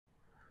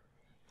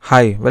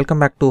Hi, welcome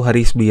back to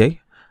Hari's BI.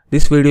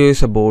 This video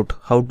is about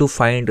how to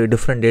find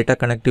different data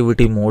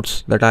connectivity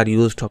modes that are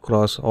used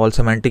across all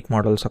semantic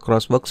models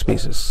across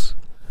workspaces.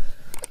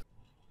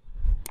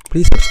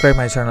 Please subscribe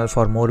my channel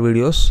for more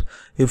videos.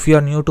 If you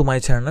are new to my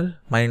channel,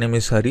 my name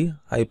is Hari.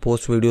 I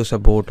post videos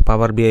about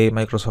Power BI,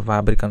 Microsoft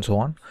Fabric and so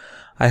on.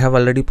 I have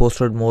already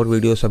posted more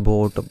videos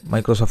about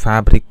Microsoft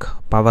Fabric,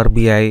 Power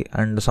BI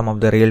and some of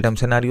the real-time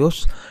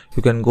scenarios.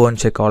 You can go and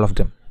check all of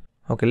them.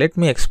 Okay, let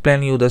me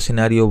explain you the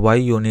scenario why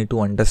you need to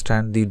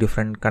understand the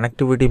different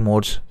connectivity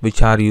modes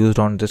which are used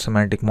on the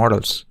semantic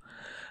models.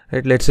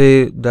 Right, let's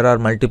say there are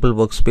multiple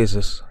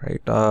workspaces,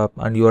 right,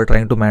 and you are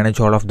trying to manage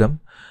all of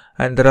them,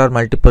 and there are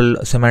multiple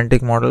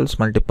semantic models,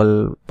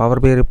 multiple Power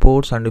BI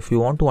reports, and if you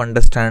want to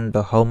understand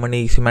how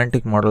many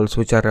semantic models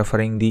which are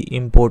referring the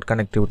import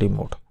connectivity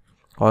mode,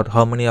 or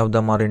how many of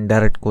them are in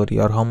direct query,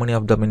 or how many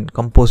of them in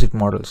composite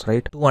models,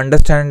 right? To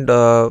understand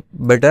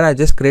better, I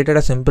just created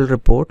a simple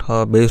report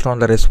based on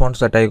the response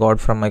that I got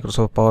from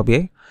Microsoft Power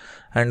BI.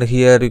 And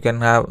here you can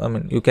have,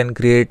 you can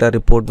create a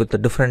report with the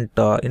different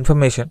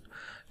information.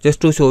 Just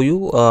to show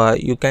you,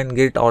 you can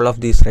get all of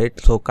these, right?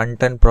 So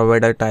content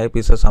provider type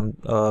is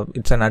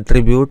it's an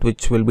attribute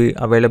which will be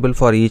available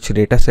for each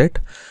data set,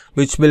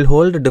 which will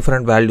hold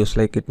different values.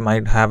 Like it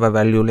might have a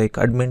value like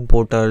admin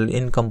portal,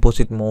 in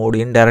composite mode,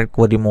 in direct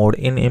query mode,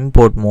 in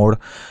import mode,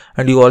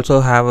 and you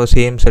also have a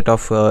same set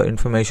of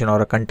information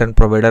or a content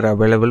provider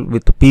available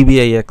with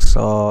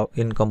PBIX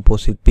in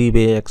composite,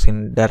 PBIX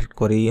in direct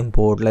query,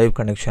 import, live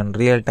connection,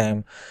 real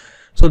time.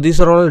 So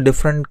these are all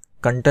different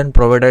content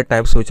provider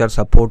types which are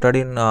supported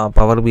in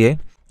Power BI.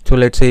 So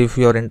let's say if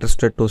you are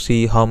interested to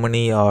see how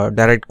many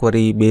direct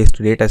query based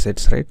data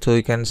sets, right? So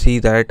you can see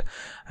that,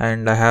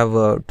 and I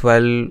have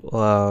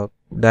 12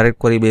 direct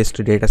query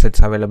based data sets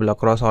available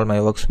across all my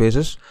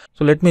workspaces.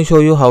 So let me show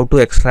you how to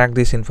extract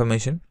this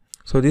information.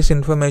 So this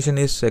information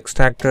is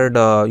extracted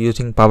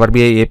using Power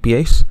BI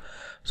APIs.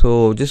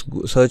 So just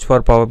search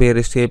for Power BI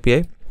REST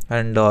API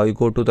and you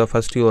go to the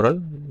first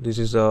URL. This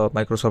is a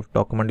Microsoft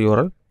document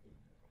URL.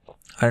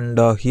 And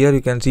here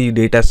you can see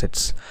data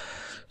sets.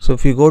 So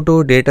if you go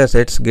to data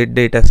sets, get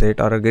data set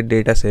or a get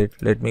data set,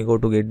 let me go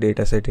to get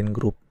data set in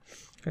group.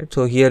 Right.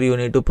 So here you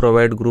need to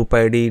provide group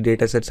ID,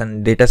 data sets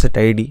and data set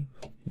ID,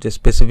 just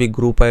specific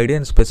group ID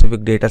and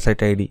specific data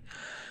set ID.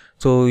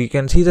 So you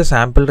can see the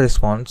sample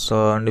response,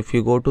 and if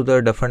you go to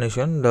the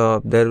definition,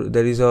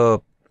 there is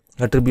a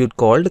attribute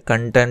called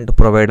content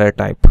provider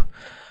type,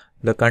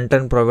 the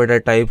content provider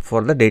type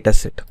for the data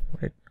set,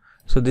 right?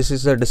 So this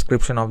is the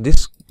description of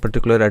this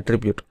particular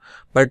attribute.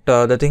 But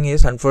the thing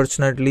is,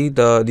 unfortunately,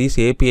 these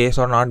APIs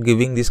are not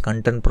giving this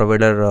content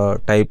provider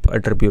type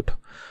attribute.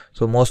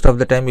 So most of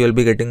the time you will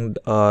be getting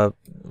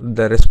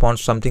the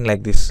response something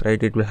like this,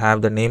 right? It will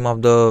have the name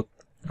of the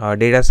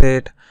data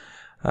set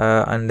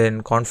and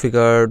then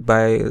configured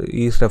by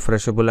is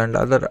refreshable and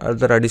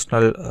other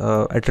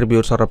additional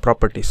attributes or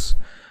properties.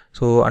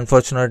 So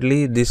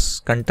unfortunately, this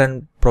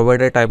content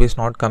provider type is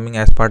not coming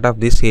as part of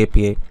this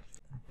API.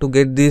 To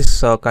get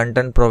this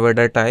content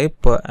provider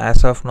type,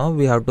 as of now,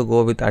 we have to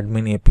go with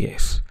admin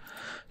APIs.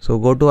 So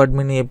go to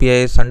admin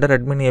APIs. Under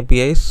admin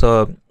APIs,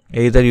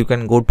 either you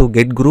can go to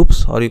get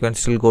groups or you can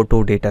still go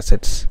to data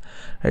sets,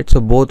 right?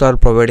 So both are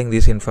providing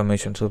this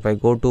information. So if I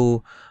go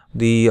to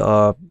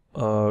the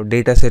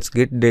data sets,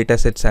 get data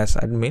sets as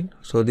admin,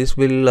 so this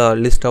will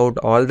list out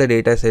all the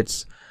data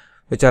sets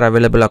which are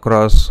available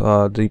across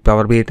the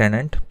Power BI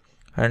tenant.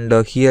 And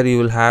here you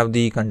will have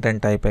the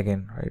content type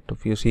again, right?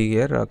 If you see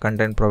here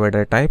content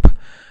provider type,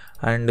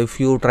 and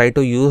if you try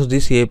to use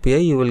this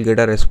API, you will get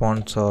a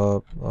response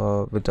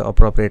with the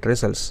appropriate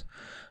results.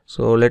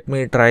 So let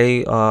me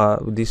try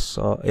this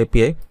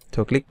API.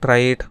 So click try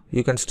it.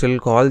 You can still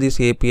call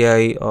this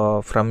API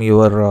from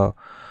your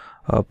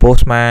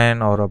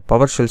Postman or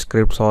PowerShell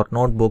scripts or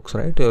notebooks,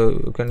 right?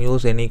 You can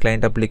use any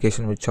client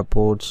application which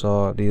supports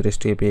the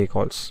REST API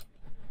calls.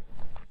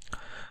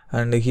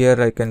 And here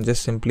I can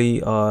just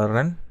simply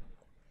run,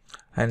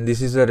 and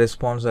this is the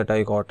response that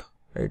I got,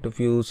 right? If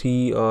you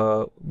see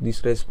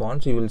this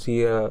response, you will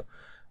see a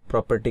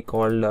property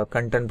called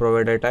content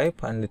provider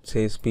type, and it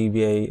says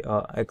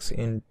PBIX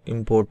in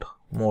import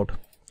mode,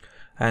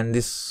 and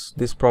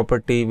this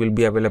property will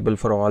be available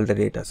for all the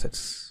data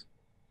sets,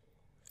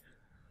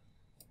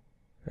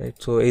 right?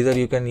 So either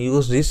you can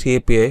use this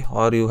API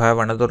or you have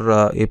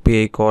another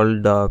API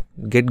called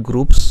get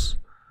groups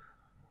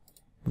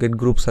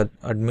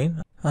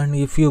admin. And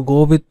if you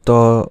go with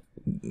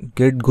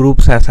get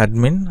groups as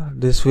admin,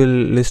 this will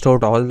list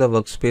out all the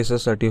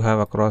workspaces that you have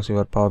across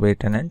your Power BI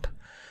tenant.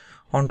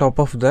 On top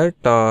of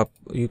that,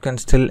 you can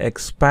still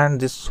expand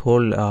this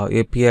whole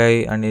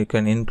API, and you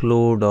can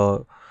include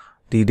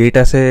the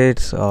data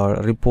sets,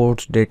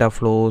 reports, data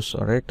flows.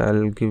 All right,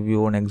 I'll give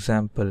you an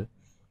example.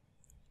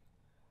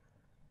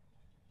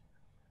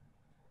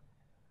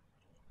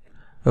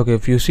 Okay,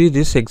 if you see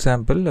this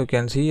example, you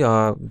can see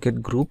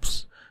get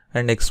groups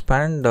and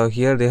expand.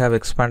 Here they have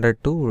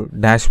expanded to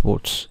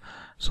dashboards.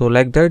 So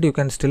like that, you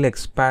can still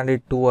expand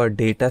it to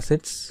data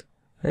sets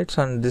right?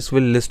 So, and this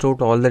will list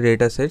out all the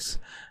data sets,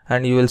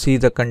 and you will see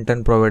the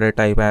content provider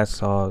type as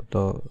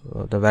the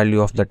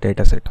value of the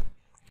data set.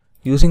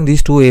 Using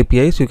these two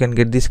APIs, you can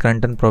get this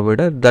content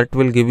provider that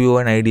will give you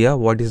an idea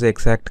what is the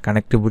exact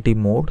connectivity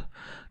mode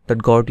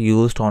that got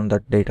used on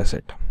that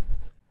dataset.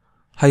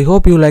 I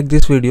hope you like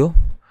this video.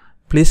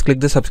 Please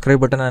click the subscribe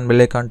button and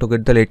bell icon to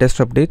get the latest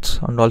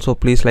updates, and also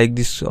please like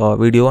this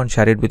video and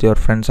share it with your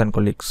friends and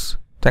colleagues.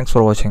 Thanks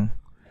for watching.